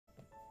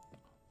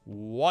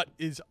What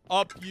is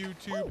up,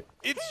 YouTube?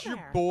 It's your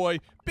boy,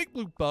 Big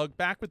Blue Bug,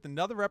 back with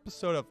another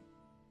episode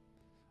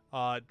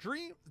of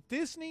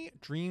Disney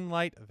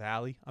Dreamlight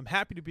Valley. I'm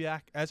happy to be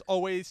back. As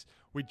always,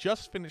 we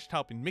just finished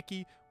helping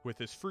Mickey with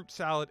his fruit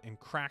salad and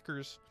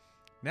crackers.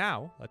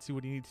 Now, let's see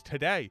what he needs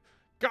today.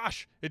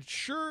 Gosh, it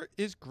sure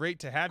is great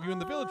to have you in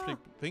the village.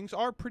 Things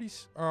were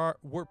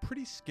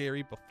pretty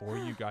scary before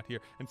you got here,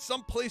 and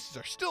some places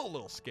are still a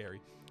little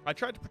scary. I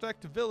tried to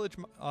protect the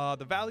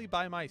valley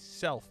by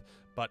myself,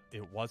 but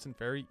it wasn't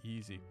very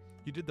easy.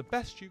 You did the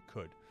best you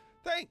could.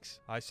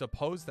 Thanks. I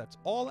suppose that's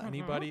all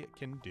anybody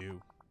can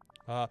do.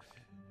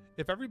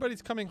 If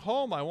everybody's coming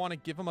home, I want to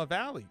give them a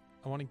valley.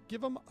 I want to give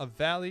them a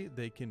valley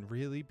they can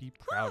really be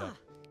proud of.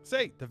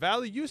 Say, the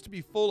valley used to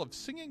be full of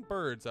singing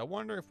birds. I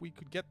wonder if we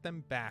could get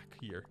them back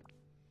here.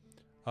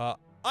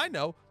 I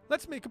know.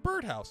 Let's make a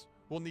birdhouse.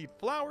 We'll need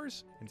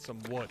flowers and some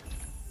wood.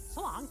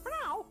 So long for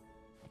now.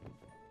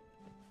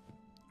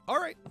 All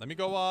right, let me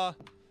go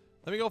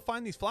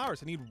find these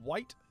flowers. I need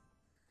white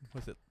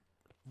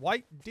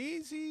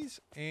daisies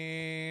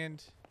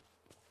and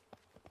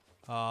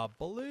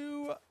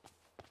blue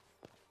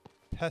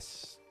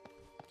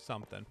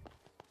something.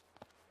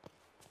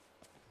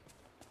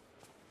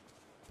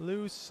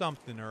 Blue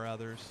something or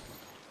others.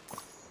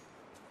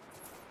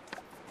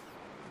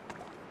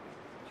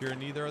 You're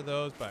neither of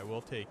those, but I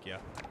will take you.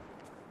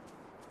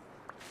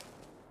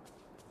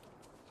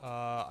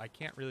 I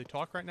can't really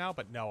talk right now,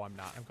 but no, I'm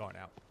not. I'm going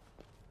out.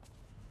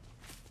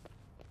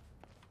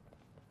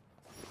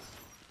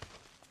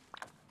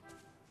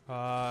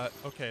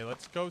 Okay,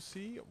 let's go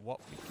see what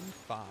we can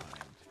find.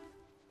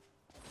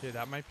 Yeah,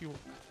 that might be...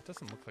 It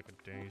doesn't look like a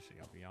daisy,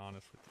 I'll be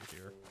honest with you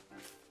here.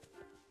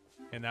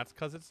 And that's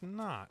because it's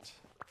not.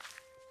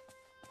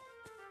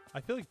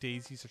 I feel like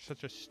daisies are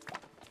such a...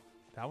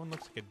 That one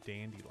looks like a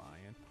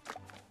dandelion.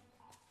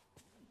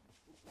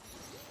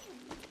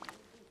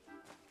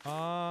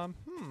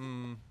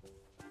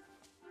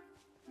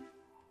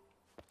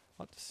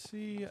 Let's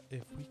see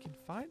if we can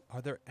find...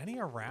 Are there any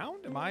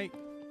around? Am I...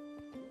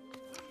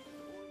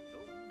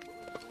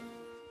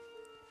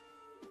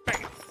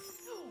 Bang!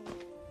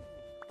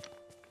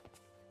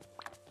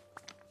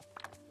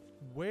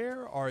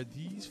 Where are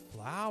these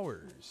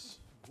flowers?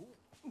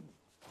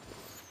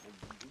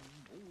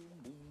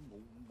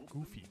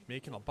 Goofy,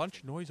 making a bunch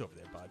of noise over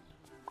there, bud.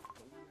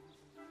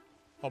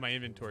 Oh, my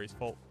inventory's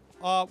full.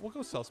 We'll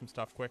go sell some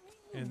stuff quick,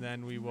 and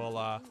then we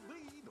will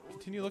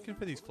continue looking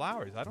for these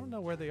flowers. I don't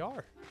know where they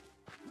are.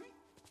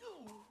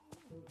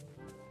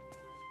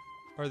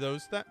 Are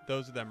those that?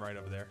 Those are them right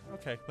over there.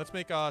 Okay, let's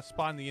make a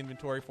spot in the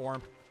inventory for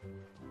him.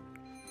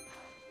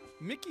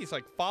 Mickey's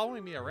like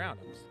following me around.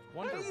 I just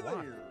wonder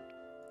why.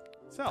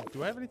 Sell.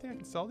 Do I have anything I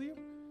can sell to you?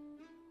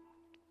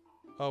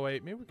 Oh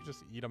wait, maybe we could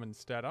just eat them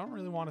instead. I don't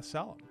really want to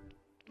sell them.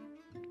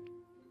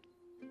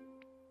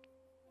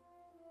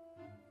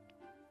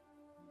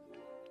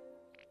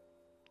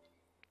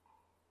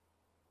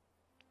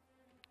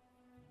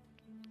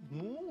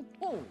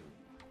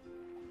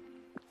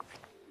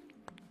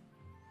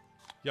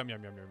 Yum,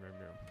 yum, yum, yum, yum,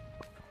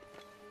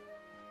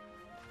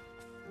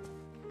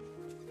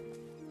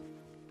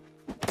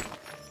 yum.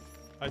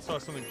 I saw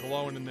something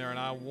glowing in there and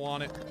I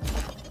want it.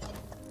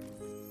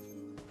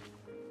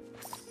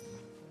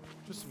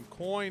 Just some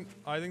coin.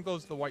 I think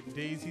those are the white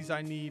daisies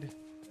I need.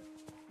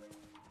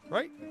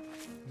 Right?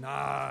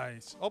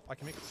 Nice. Oh, I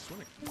can make it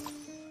swimming.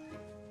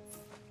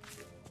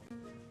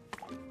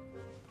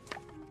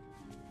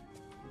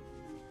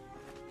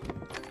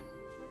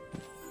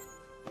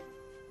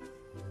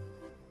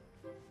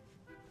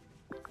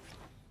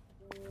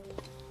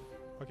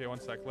 Okay, one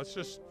sec.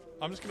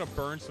 I'm just gonna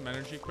burn some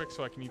energy quick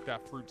so I can eat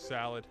that fruit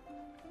salad.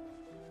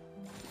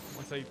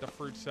 Once I eat the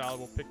fruit salad,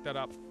 we'll pick that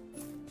up.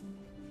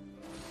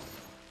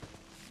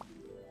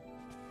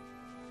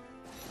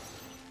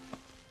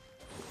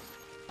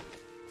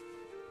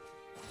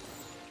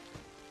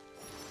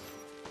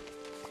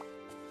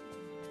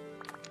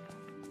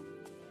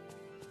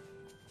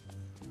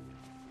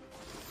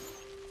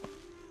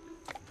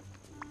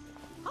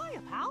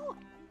 Hiya, pal.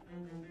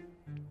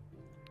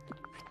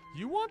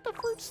 You want the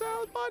fruit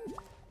salad, bud?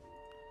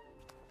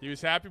 He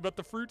was happy about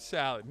the fruit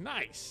salad.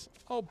 Nice.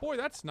 Oh, boy,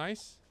 that's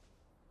nice.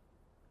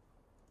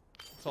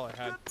 That's all I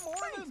had. Good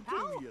morning,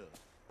 pal.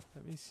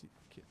 Let me see.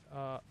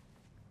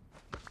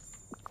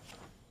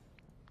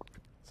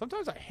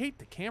 Sometimes I hate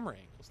the camera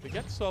angles. They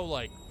get so,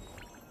 like...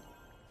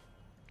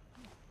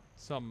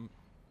 Some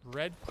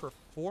red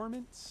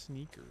performance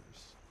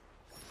sneakers.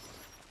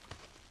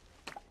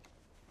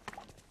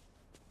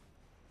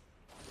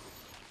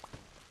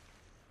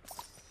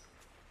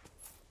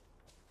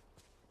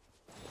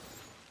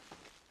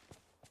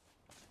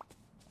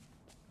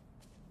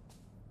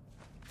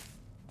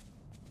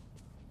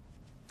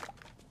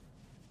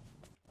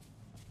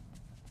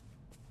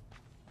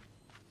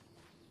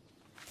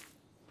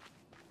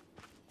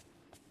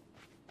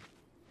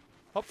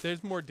 Oh,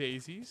 there's more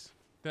daisies.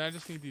 Then I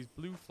just need these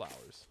blue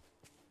flowers.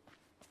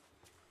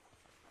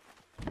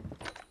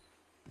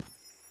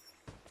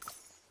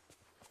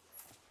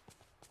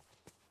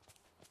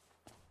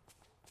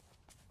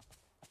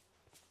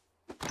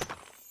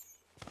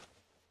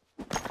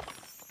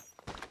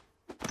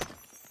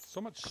 so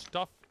much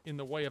stuff in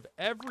the way of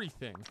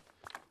everything.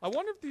 I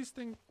wonder if these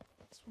things...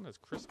 This one has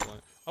crystal in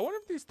it. I wonder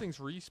if these things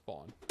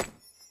respawn.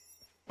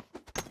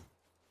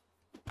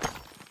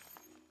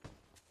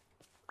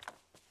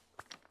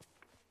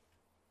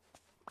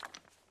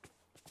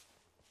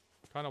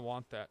 Kind of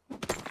want that.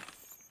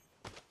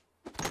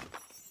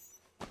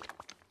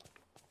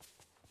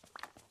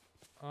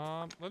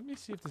 Let me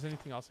see if there's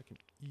anything else I can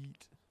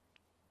eat.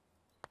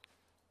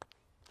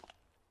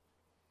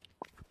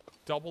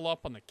 Double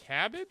up on the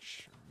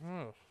cabbage?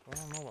 Ugh, I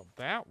don't know about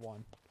that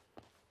one.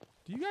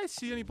 Do you guys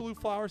see any blue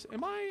flowers?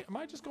 Am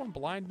I just going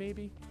blind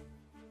maybe?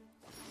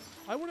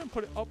 I wouldn't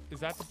put it up. Is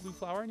that the blue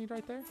flower I need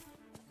right there?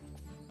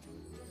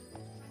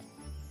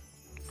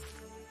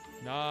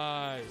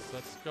 Nice.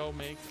 Let's go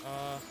make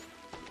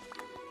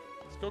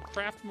let's go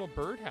craft him a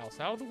birdhouse.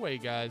 Out of the way,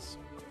 guys.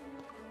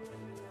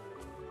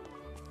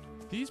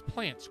 These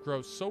plants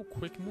grow so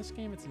quick in this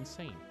game, it's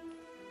insane.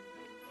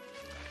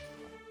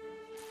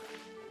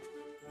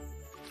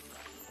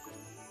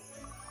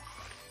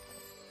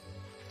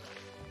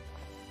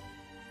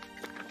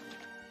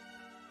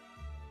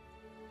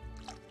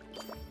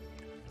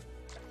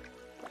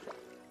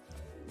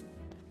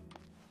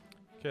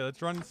 Okay,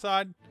 let's run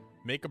inside.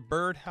 Make a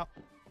birdhouse.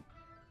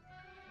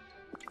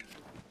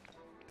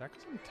 That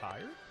because I'm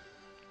tired?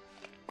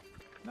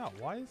 No,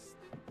 why is...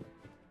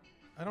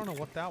 I don't know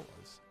what that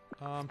was.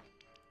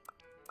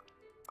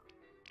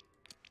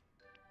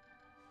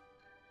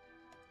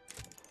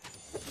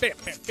 Bam,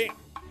 bam, bam.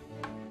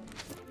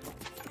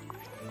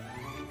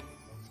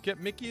 Let's get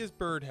Mickey his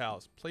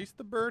birdhouse. Place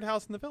the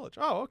birdhouse in the village.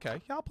 Oh,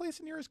 okay. Yeah, I'll place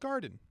it near his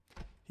garden.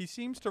 He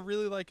seems to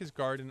really like his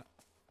garden.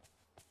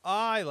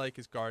 I like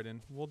his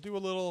garden. We'll do a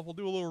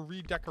little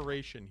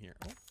redecoration here.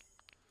 Oh.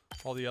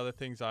 All the other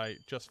things I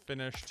just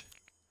finished.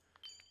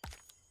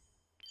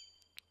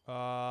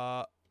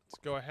 Let's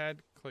go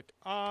ahead. Click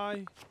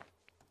I.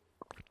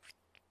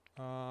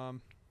 Be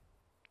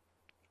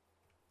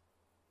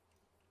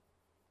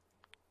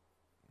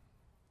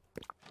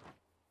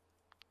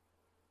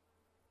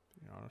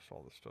honest,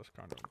 all this stuff's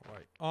kind of in the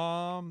way.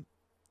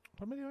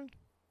 What am I doing?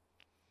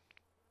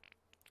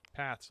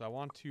 Paths. I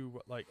want to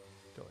like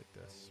go like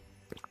this.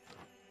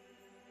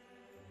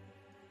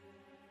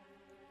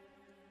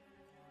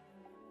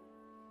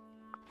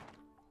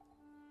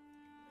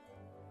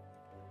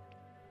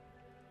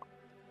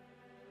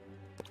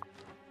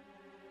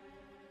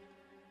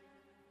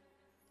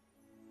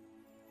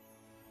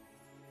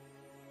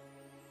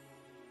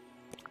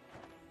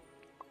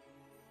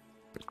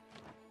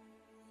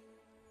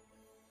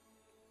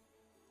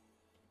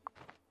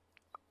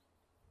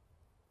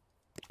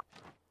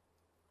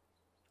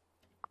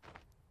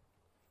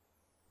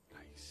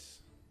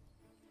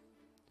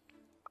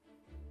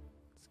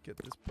 Get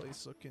this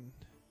place looking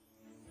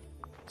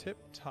tip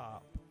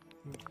top.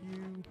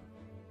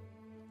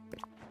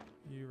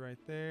 You right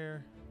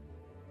there.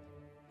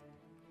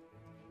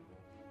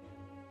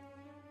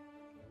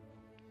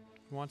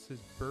 He wants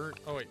his bird.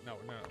 Oh wait, no,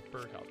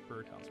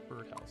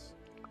 birdhouse.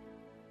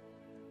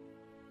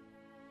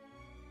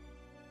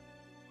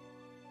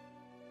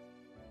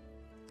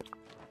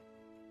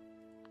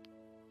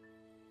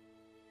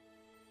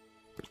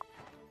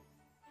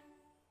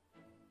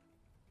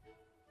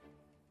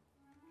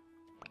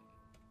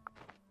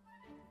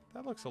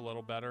 That looks a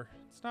little better.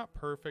 It's not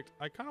perfect.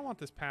 I kind of want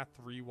this path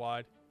 3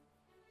 wide.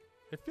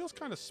 It feels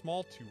kind of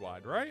small too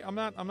wide, right? I'm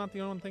not the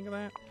only one thinking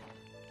that.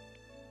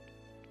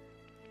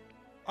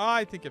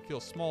 I think it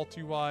feels small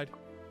too wide.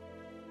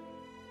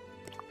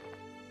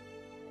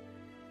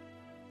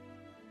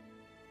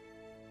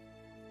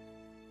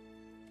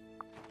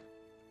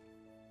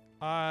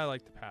 I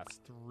like the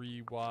paths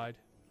 3 wide.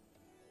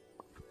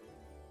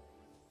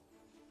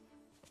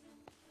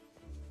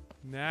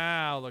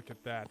 Now look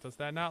at that. Does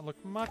that not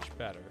look much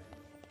better?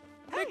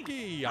 Hey,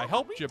 Mickey, I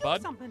helped you,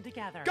 bud. Something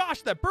together.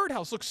 Gosh, that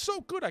birdhouse looks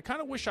so good. I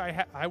kind of wish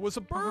I was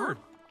a bird.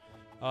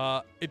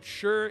 It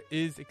sure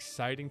is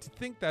exciting to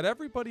think that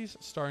everybody's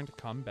starting to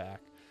come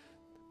back.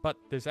 But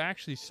there's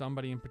actually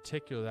somebody in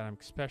particular that I'm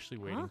especially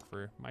waiting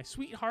for. My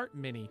sweetheart,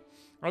 Minnie.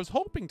 I was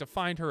hoping to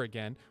find her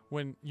again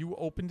when you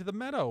opened the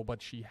meadow,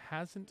 but she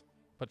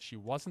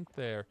wasn't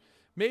there.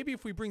 Maybe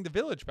if we bring the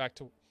village back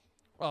to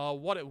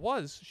what it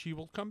was, she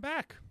will come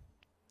back.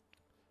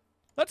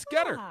 Let's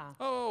get her.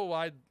 Oh,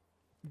 I'd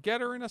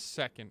get her in a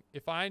second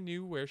if I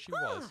knew where she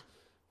was.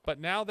 But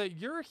now that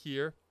you're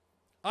here,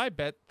 I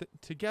bet that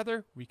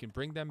together we can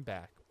bring them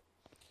back.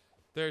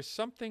 There's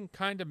something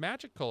kind of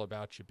magical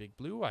about you, Big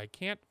Blue. I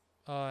can't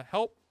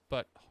help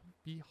but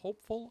be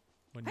hopeful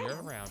when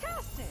you're around.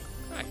 Fantastic.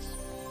 Nice.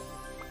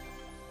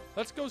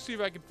 Let's go see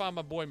if I can find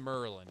my boy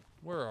Merlin.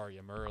 Where are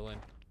you, Merlin?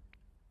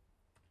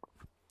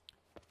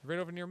 Right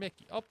over near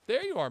Mickey. Oh,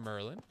 there you are,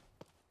 Merlin.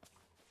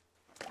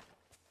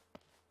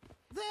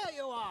 There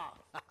you are.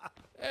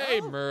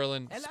 Hey,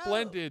 Merlin. Hello.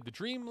 Splendid. The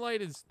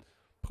Dreamlight is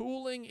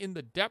pooling in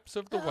the depths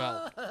of the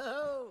well.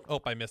 Oh,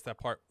 I missed that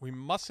part. We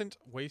mustn't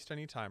waste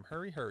any time.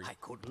 Hurry, hurry. I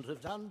couldn't have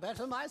done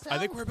better myself. I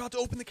think we're about to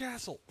open the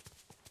castle.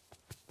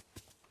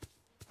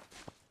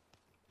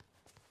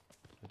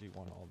 I do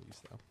want all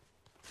these, though.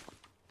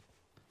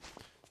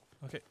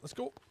 Okay, let's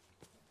go.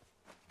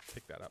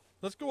 Pick that up.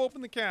 Let's go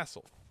open the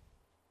castle.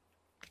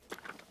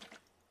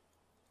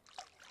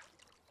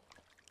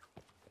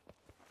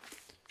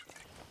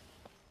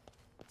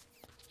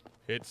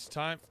 It's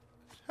time.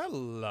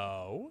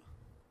 Hello.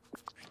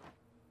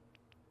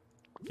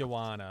 You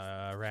want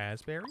a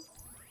raspberry?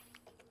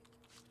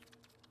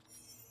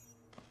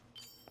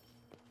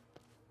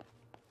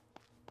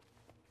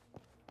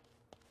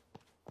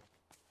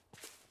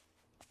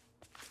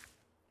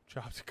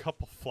 Dropped a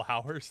couple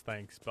flowers.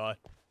 Thanks, bud.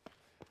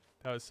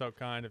 That was so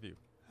kind of you.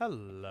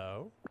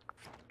 Hello.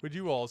 Would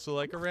you also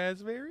like a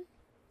raspberry?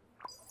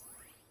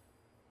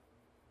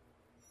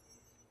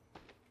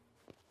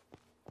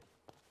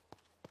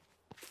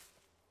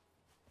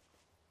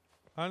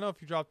 I don't know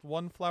if you dropped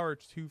one flower or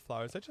two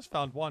flowers. I just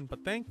found one,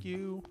 but thank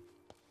you.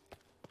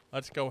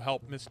 Let's go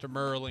help Mr.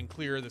 Merlin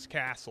clear this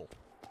castle.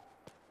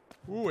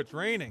 Ooh, it's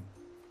raining.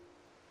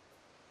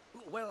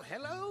 Well,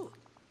 hello.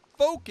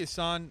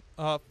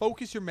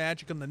 Focus your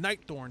magic on the night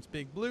thorns,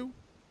 Big Blue.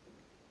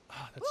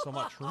 Ah, that's so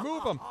much.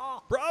 Remove them.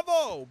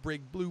 Bravo,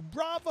 Big Blue,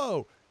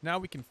 bravo. Now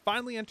we can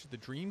finally enter the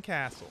Dream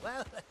Castle.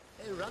 Well,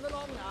 run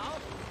along now.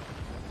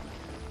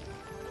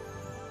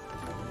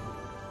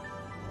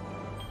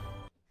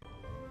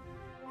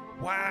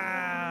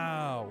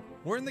 Wow.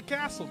 We're in the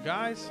castle,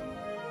 guys.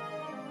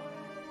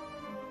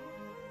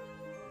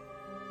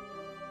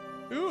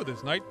 Ooh,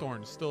 there's night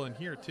thorns still in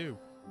here, too.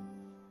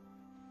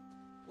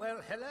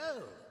 Well,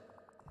 hello.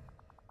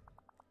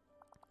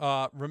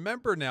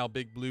 Remember now,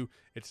 Big Blue,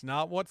 it's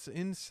not what's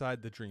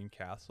inside the Dream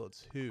Castle,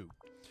 it's who.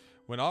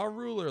 When our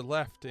ruler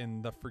left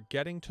and the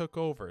forgetting took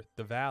over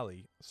the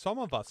valley, some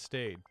of us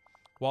stayed.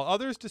 While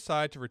others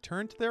decide to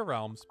return to their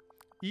realms,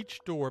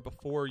 each door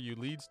before you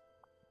leads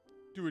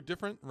to a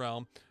different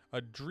realm,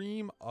 a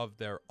dream of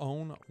their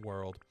own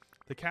world.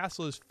 The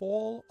castle is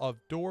full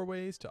of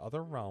doorways to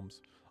other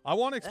realms. I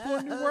want to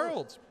explore new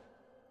worlds.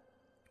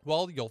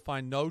 Well, you'll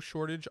find no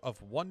shortage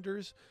of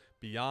wonders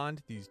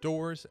beyond these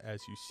doors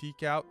as you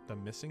seek out the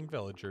missing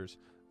villagers.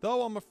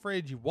 Though I'm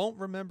afraid you won't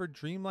remember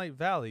Dreamlight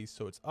Valley,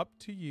 so it's up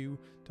to you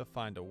to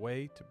find a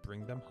way to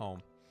bring them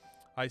home.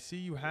 I see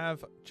you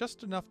have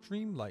just enough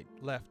Dreamlight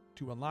left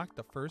to unlock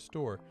the first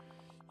door.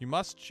 You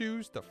must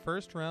choose the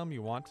first realm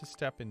you want to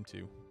step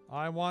into.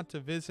 I want to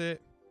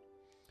visit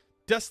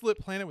Desolate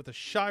Planet with a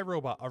shy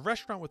robot, a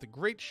restaurant with a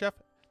great chef,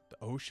 the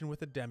ocean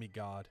with a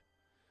demigod.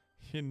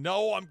 You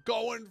know I'm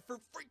going for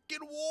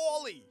freaking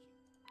Wall-E.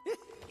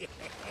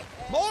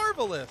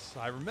 Marvelous!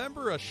 I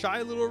remember a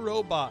shy little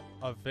robot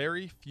of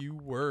very few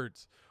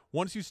words.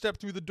 Once you step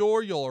through the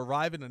door, you'll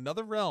arrive in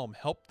another realm.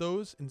 Help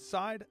those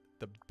inside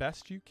the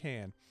best you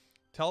can.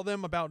 Tell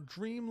them about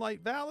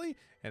Dreamlight Valley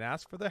and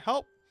ask for their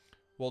help.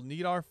 We'll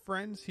need our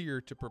friends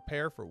here to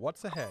prepare for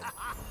what's ahead.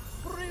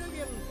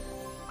 Brilliant.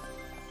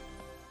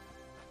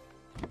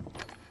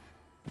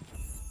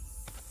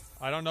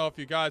 I don't know if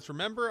you guys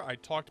remember, I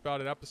talked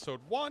about it episode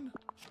 1.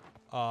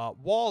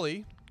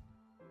 Wall-E.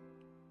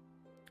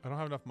 I don't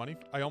have enough money.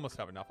 I almost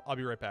have enough. I'll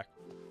be right back.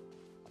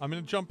 I'm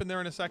going to jump in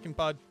there in a second,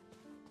 bud.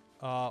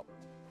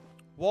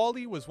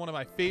 Wall-E was one of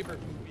my favorite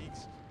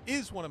movies.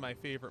 Is one of my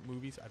favorite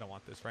movies. I don't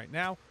want this right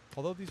now.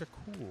 Although these are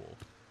cool.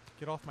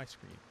 Get off my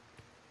screen.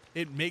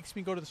 It makes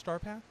me go to the star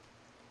path.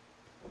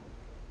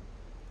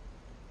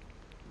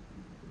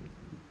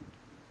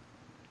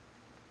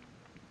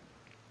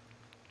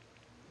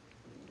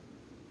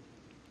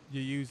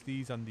 You use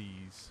these on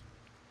these.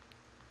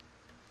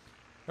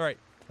 All right,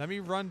 let me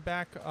run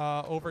back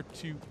over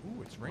to...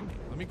 Ooh, it's raining.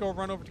 Let me go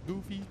run over to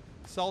Goofy,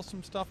 sell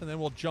some stuff, and then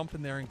we'll jump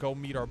in there and go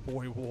meet our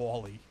boy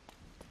Wall-E.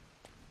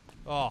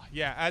 Oh,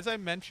 yeah, as I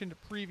mentioned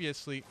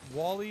previously,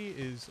 Wall-E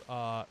is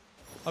a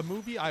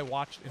movie I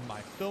watched in my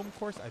film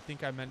course. I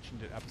think I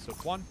mentioned it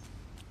episode 1.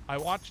 I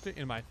watched it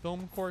in my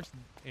film course,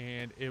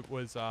 and it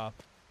was...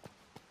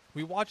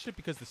 we watched it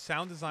because the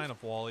sound design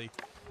of Wall-E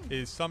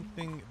is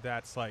something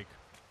that's, like,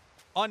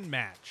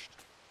 unmatched.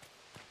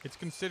 It's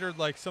considered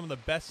like some of the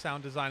best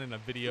sound design in a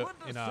video,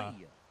 in a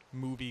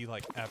movie,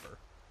 like, ever.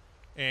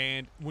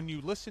 And when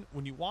you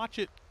watch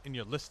it and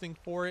you're listening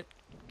for it,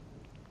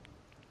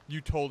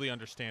 you totally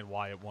understand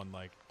why it won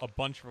like a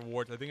bunch of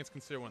awards. I think it's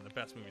considered one of the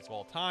best movies of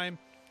all time.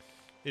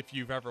 If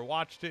you've ever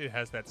watched it, it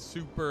has that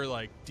super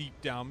like deep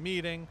down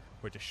meaning.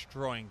 We're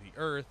destroying the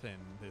earth, and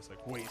there's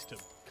like ways to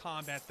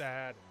combat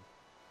that. And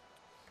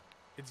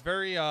it's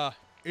very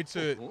it's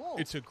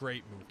a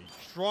great movie.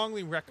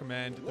 Strongly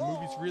recommend. The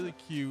movie's really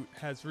cute,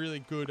 has really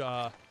good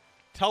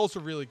tells a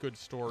really good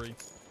story,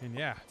 and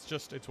yeah,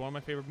 it's one of my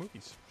favorite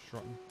movies.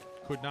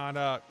 Could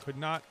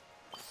not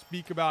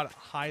speak about it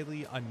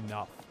highly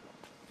enough.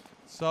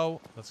 So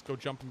let's go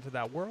jump into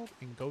that world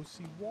and go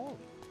see Wall-E.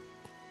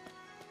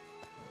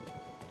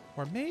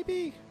 Or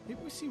maybe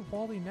we see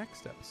Wall-E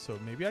next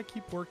episode. Maybe I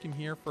keep working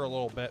here for a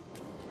little bit.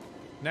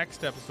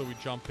 Next episode we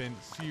jump in,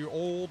 see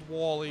old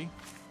Wall-E.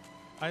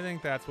 I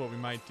think that's what we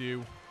might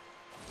do.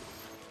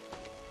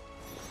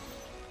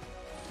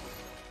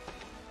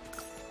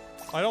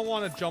 I don't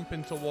want to jump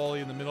into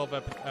Wall-E in the middle of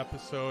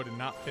episode and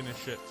not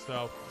finish it,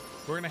 so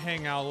we're going to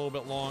hang out a little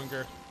bit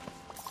longer.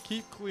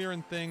 keep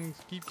clearing things,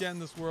 keep getting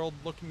this world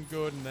looking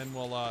good, and then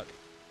we'll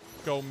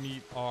go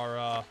meet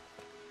our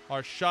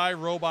shy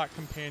robot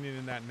companion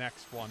in that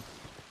next one.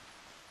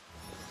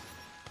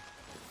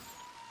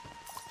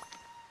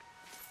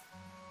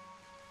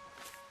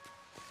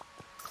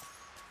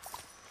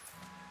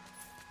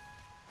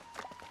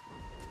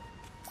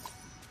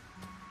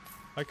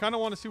 I kind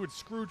of want to see what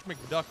Scrooge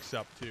McDuck's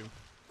up to.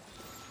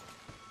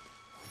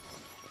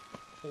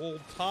 Old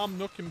Tom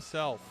Nook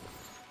himself.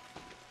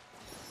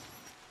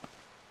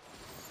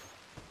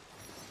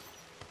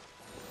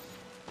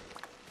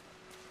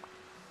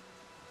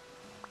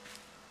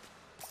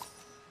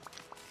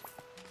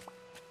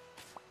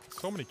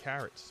 So many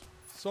carrots.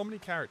 So many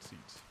carrot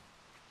seeds.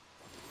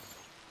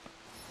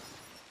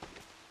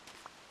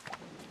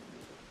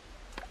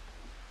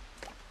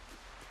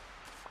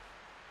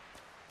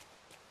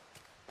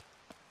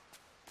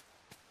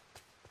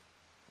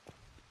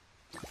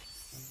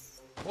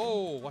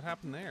 Whoa, what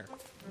happened there?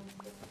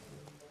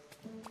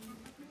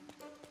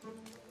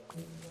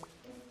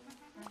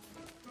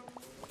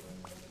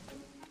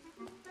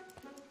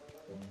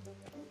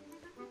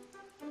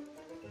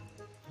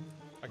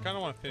 I kind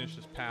of want to finish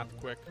this path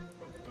quick.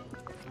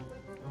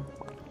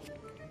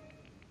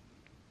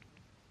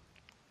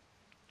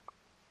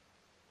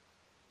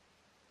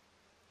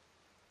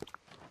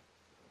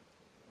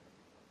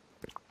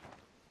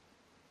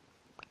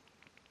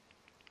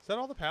 Is that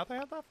all the path I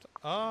had left?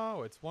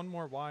 Oh, it's one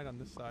more wide on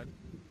this side.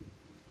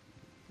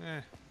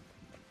 Eh.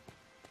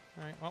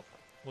 Alright, well,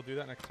 we'll do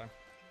that next time.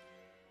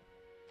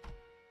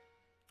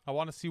 I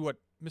want to see what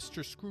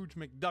Mr. Scrooge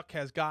McDuck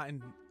has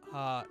gotten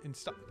in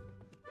stuff.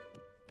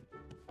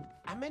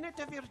 A minute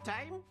of your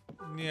time?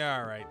 Yeah,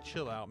 alright,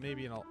 chill out.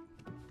 Maybe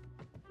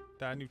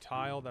that new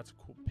tile, that's a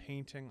cool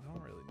painting. I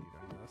don't really need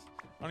any of this.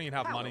 I don't even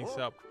have money,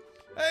 so.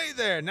 Hey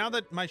there! Now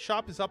that my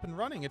shop is up and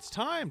running, it's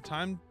time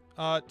to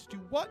do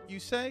what, you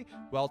say?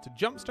 Well, to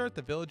jumpstart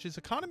the village's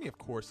economy, of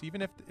course,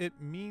 even if it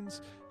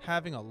means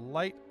having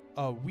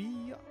a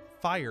wee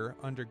fire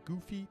under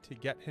Goofy to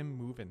get him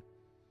moving.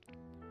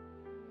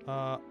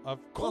 Of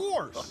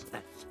course!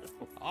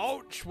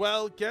 Ouch,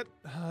 well, get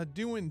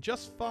doing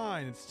just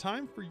fine. It's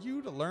time for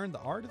you to learn the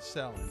art of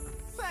selling.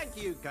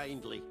 Thank you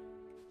kindly.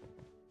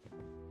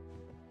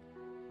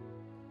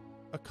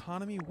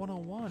 Economy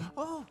 101.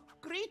 Oh,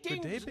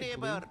 greetings, Good day, Big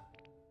neighbor.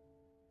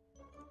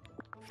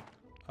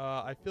 Blue.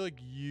 I feel like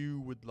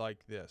you would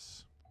like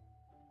this.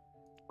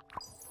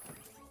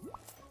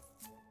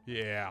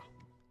 Yeah.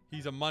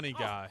 He's a money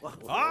guy.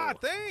 Ah,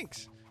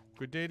 thanks!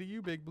 Good day to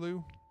you, Big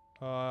Blue.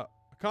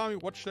 Economy,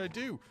 what should I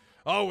do?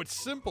 Oh, it's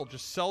simple.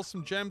 Just sell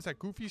some gems at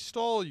Goofy's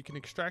stall. You can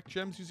extract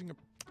gems using a...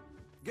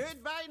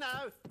 Goodbye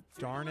now.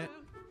 Darn it.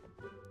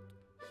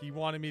 He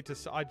wanted me to...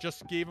 I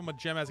just gave him a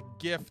gem as a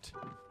gift.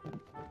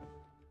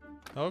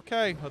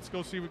 Okay, let's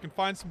go see if we can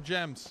find some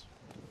gems.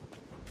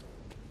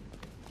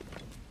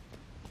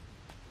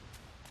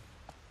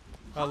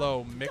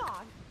 Hello, Mick.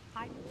 Dog,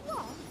 I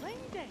love rain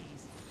days.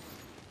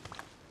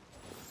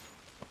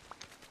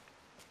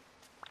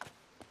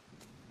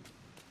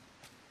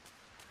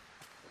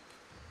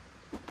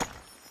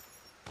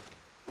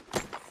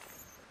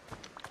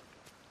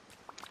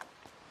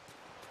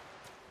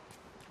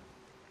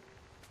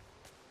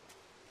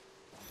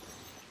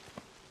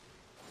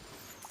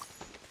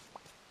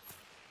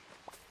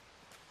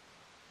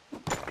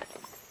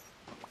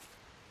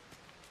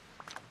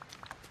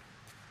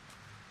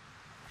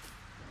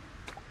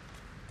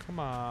 Come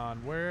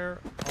on, where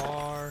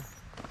are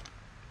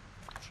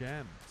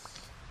gems?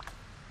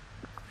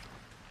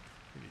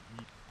 Need to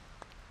eat.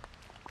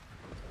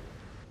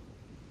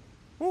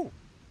 Ooh!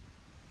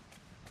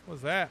 What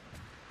was that?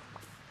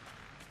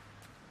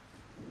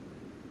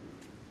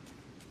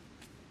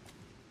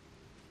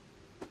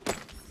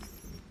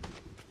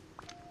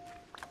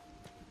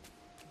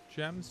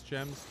 Gems,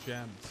 gems,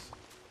 gems.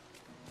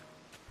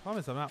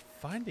 Problem is I'm not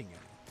finding any.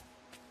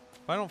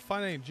 If I don't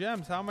find any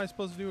gems, how am I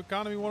supposed to do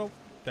economy 101?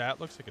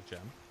 That looks like a gem.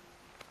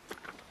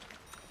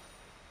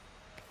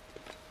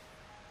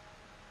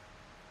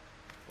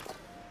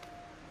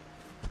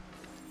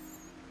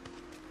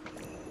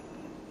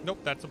 Nope,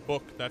 that's a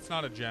book. That's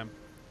not a gem.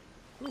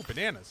 Ooh,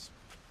 bananas.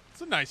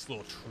 It's a nice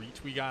little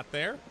treat we got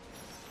there.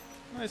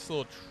 Nice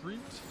little treat.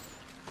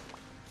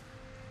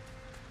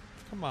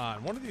 Come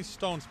on, one of these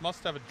stones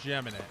must have a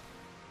gem in it.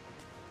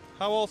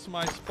 How else am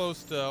I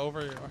supposed to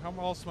how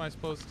else am I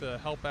supposed to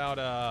help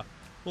out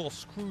little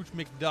Scrooge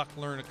McDuck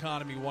learn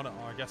economy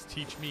 101, or I guess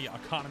teach me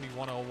economy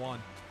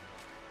 101.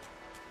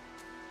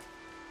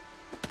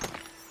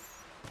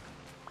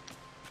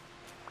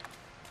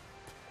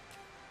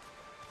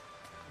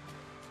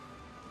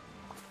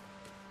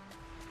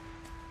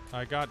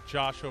 I got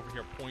Josh over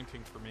here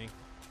pointing for me.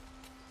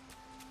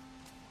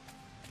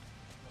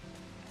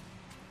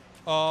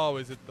 Oh,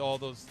 is it all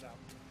those?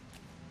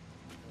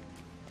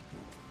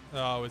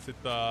 Oh, is it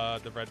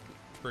the red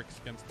bricks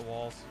against the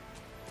walls?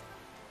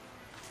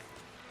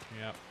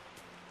 Yep.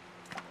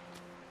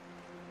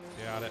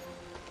 Got it.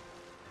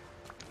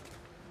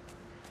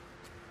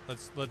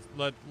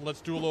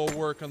 Let's do a little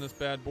work on this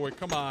bad boy.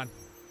 Come on.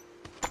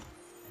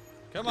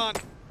 Come on.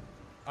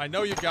 I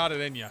know you got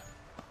it in you.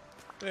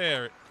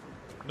 There.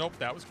 Nope,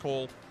 that was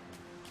coal.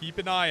 Keep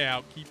an eye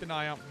out. Keep an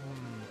eye out.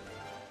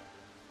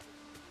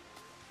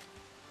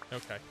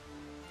 Okay.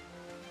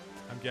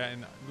 I'm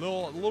getting a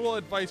little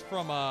advice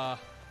from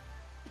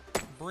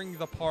Bring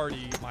the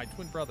Party, my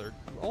twin brother,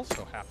 who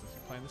also happens to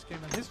be playing this game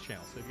on his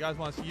channel. So if you guys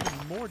want to see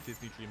even more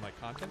Disney Dreamlight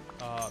content,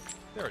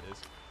 there it is.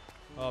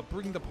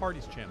 Bring the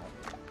Party's channel.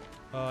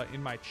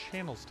 In my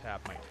channels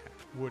tab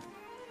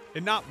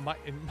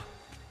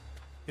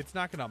it's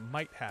not gonna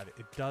might have it.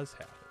 It does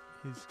have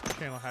it. His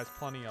channel has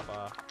plenty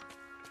of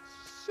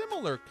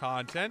similar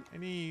content,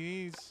 and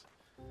he's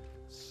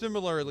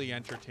similarly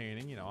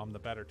entertaining. You know, I'm the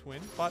better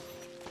twin, but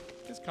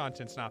his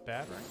content's not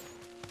bad, right?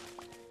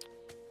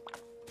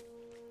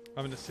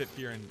 I'm gonna sit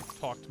here and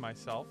talk to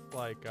myself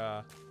like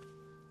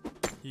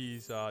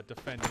he's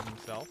defending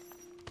himself.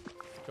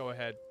 Let's go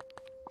ahead.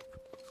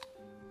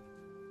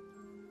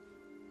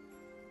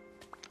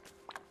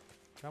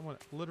 That one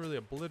literally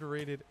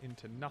obliterated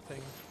into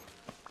nothing.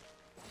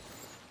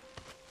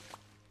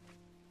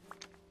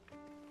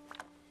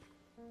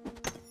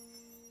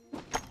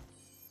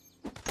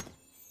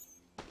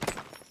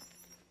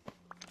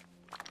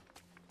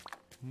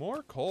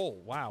 More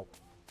coal. Wow.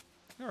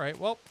 All right.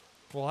 Well,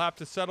 we'll have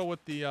to settle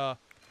with the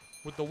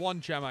one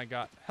gem I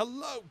got.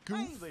 Hello, Goof.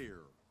 Hey there.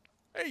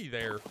 Hey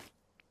there.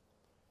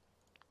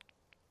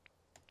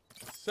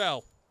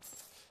 Sell.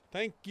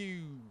 Thank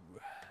you.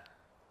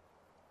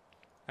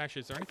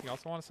 Actually, is there anything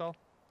else I want to sell?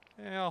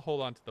 Yeah, I'll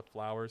hold on to the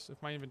flowers.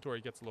 If my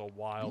inventory gets a little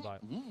wild, I'll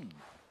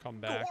come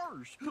back.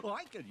 Gosh,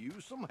 I could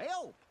use some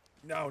help.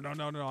 No.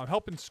 I'm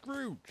helping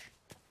Scrooge.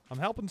 I'm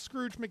helping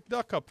Scrooge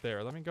McDuck up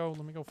there. Let me go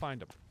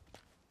find him.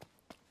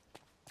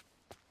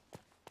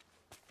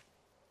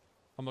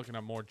 I'm looking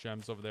at more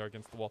gems over there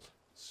against the wall.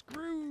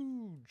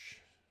 Scrooge!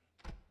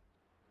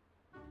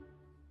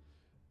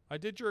 I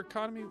did your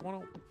economy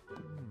 101.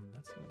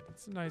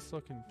 That's a nice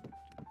looking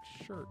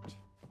shirt.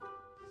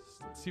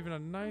 It's even a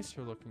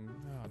nicer looking.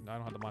 Oh, I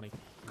don't have the money.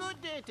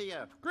 Good day to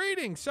you.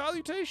 Greetings,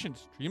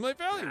 salutations, Dreamlight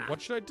Valley. What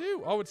should I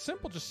do? Oh, it's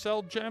simple. Just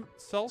sell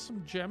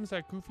some gems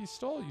that Goofy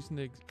stole using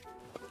the.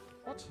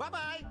 What?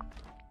 Bye-bye.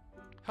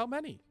 How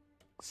many?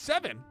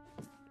 7.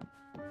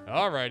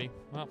 Alrighty.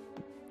 Well,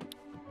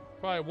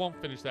 probably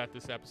won't finish that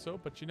this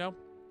episode, but you know,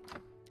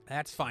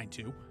 that's fine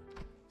too.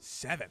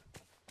 7.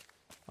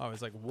 Oh,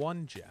 it's like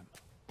 1 gem.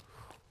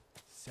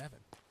 7.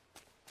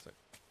 It's like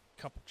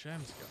a couple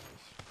gems, guys.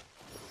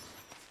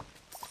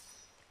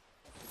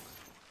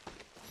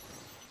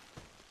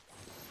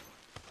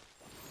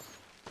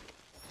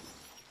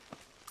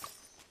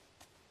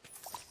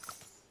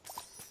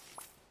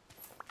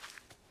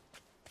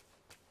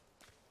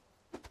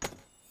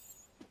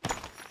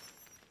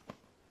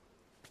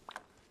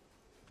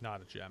 Not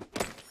a gem.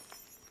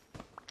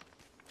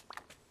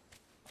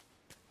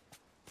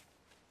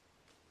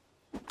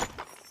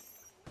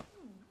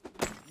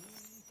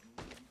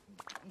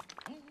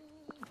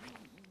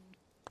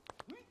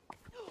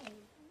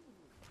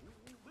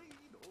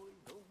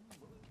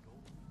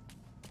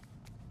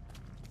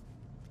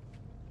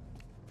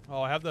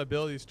 Oh, I have the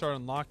ability to start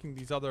unlocking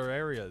these other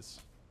areas.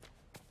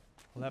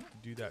 I'll have to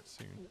do that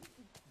soon.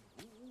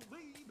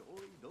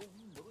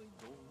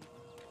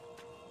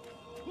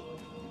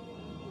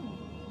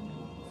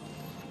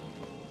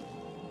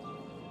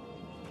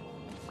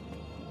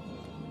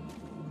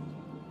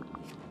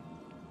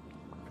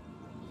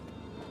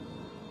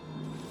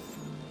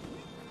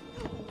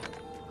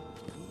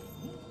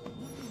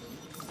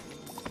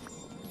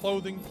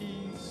 Clothing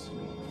keys.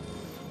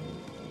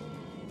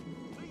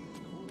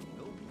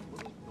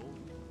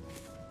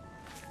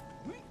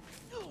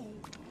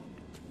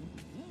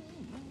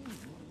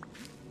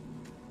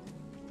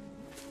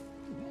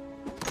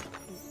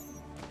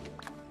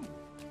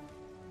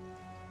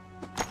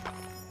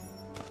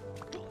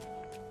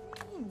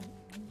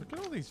 Look at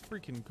all these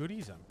freaking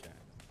goodies I'm getting.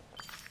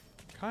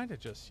 Kinda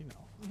just, you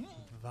know,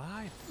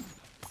 vibe.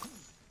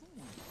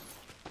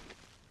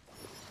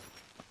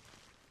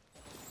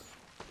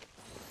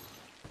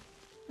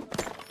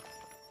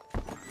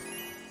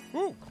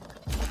 Ooh!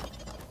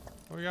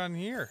 What we got in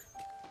here?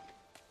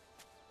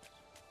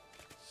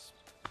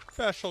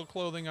 Special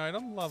clothing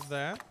item. Love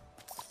that.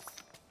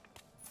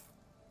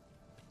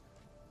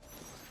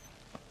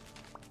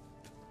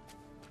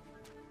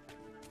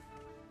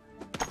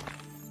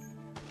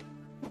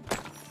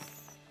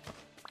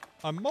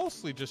 I'm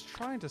mostly just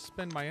trying to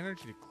spend my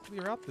energy to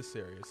clear out this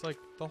area. It's like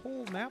the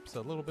whole map's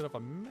a little bit of a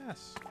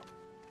mess.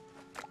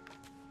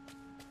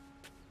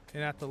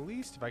 And at the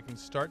least, if I can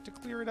start to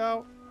clear it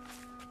out,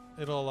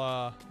 it'll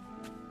all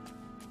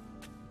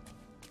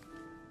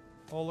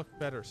look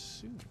better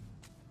soon.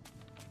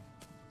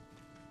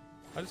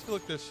 I just feel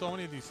like there's so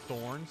many of these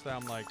thorns that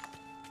I'm like,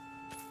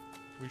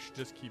 we should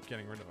just keep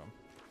getting rid of them.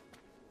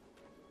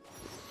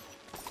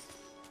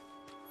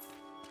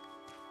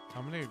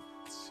 I'm gonna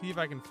see if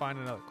I can find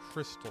another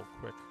crystal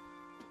quick.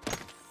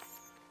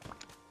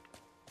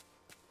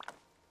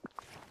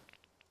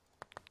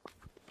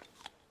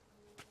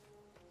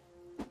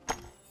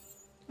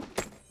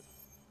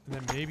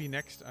 And then maybe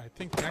I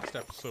think next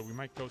episode we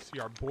might go see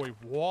our boy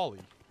Wally,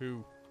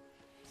 who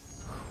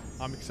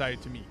I'm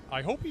excited to meet.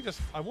 I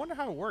wonder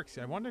how it works.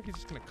 I wonder if he's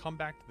just going to come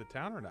back to the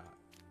town or not.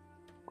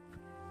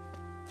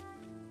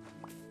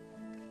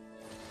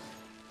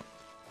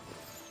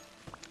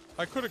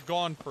 I could have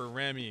gone for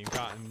Remy and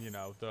gotten, you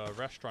know, the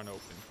restaurant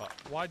open, but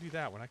why do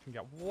that when I can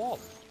get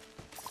Wally?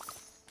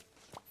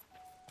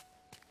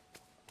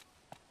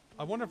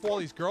 I wonder if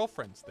Wally's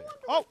girlfriend's there.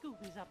 Oh!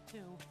 Scooby's up to.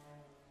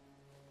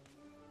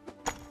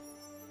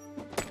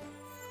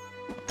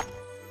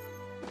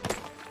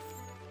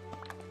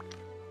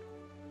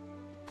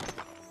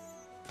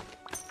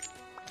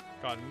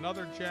 Got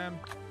another gem.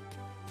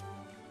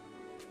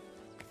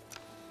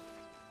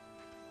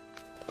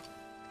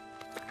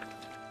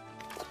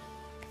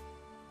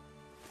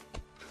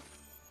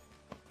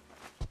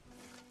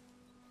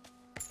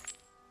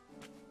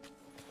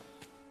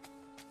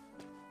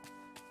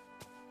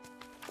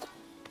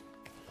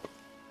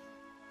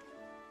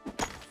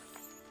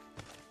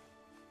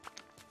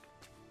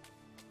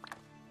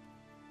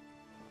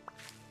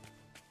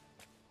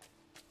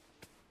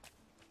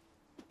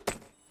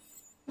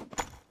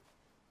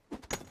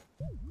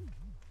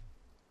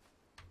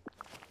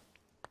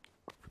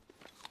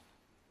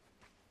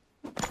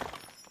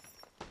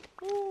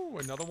 Ooh,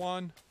 another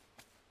one.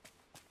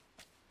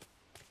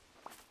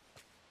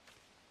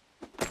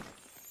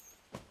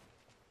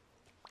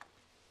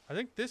 I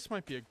think this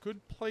might be a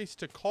good place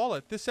to call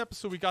it. This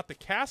episode we got the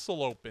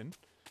castle open,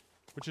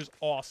 which is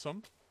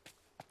awesome.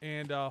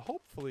 And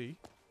hopefully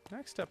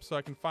next episode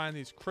I can find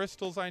these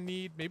crystals I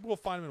need. Maybe we'll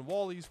find them in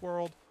Wally's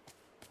world.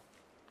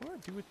 What do I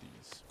do with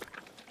these?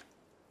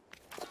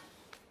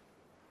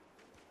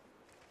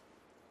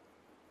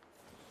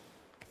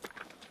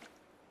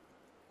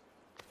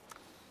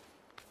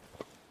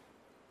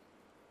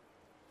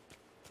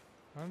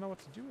 I don't know what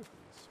to do with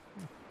these.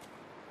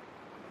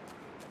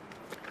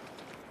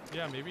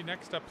 Yeah, maybe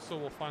next episode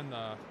we'll find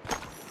the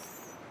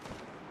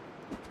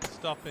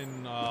stuff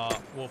in,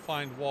 we'll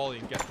find Wally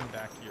and get him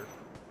back here.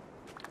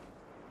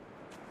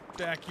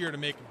 Back here to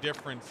make a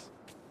difference.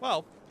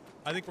 Well,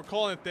 I think we're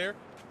calling it there.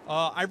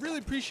 I really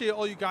appreciate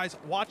all you guys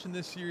watching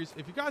this series.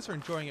 If you guys are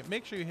enjoying it,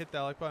 make sure you hit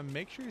that like button.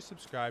 Make sure you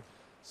subscribe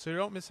so you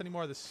don't miss any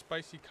more of this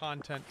spicy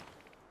content.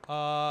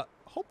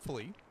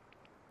 Hopefully,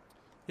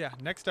 yeah,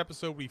 next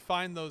episode we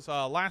find those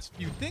last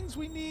few things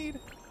we need.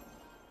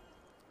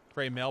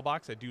 Gray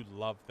mailbox, I do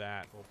love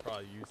that. We'll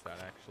probably use that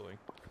actually.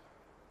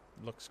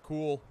 Looks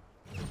cool.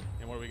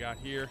 And what do we got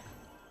here?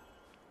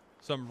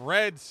 Some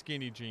red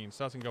skinny jeans.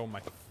 Doesn't go with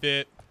my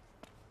fit.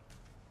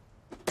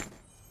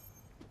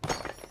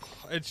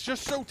 It's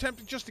just so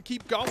tempting just to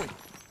keep going.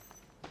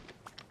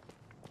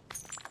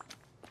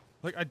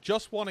 Like, I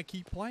just want to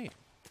keep playing.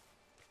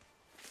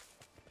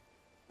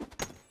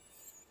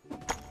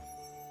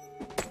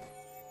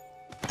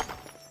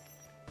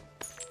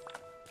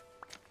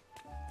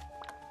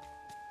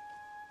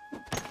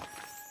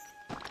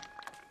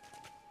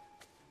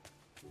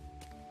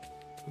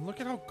 And look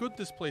at how good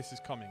this place is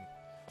coming.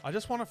 I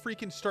just want to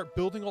freaking start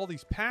building all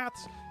these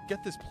paths,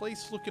 get this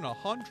place looking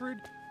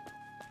 100.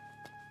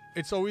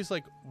 It's always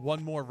like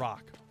one more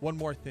rock, one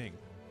more thing.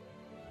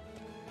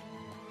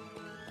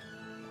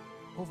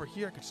 Over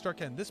here, I could start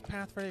getting this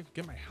path ready,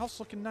 get my house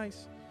looking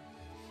nice.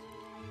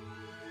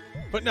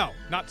 But no,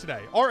 not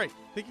today. All right,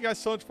 thank you guys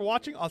so much for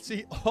watching. I'll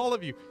see all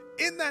of you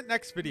in that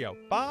next video.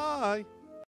 Bye.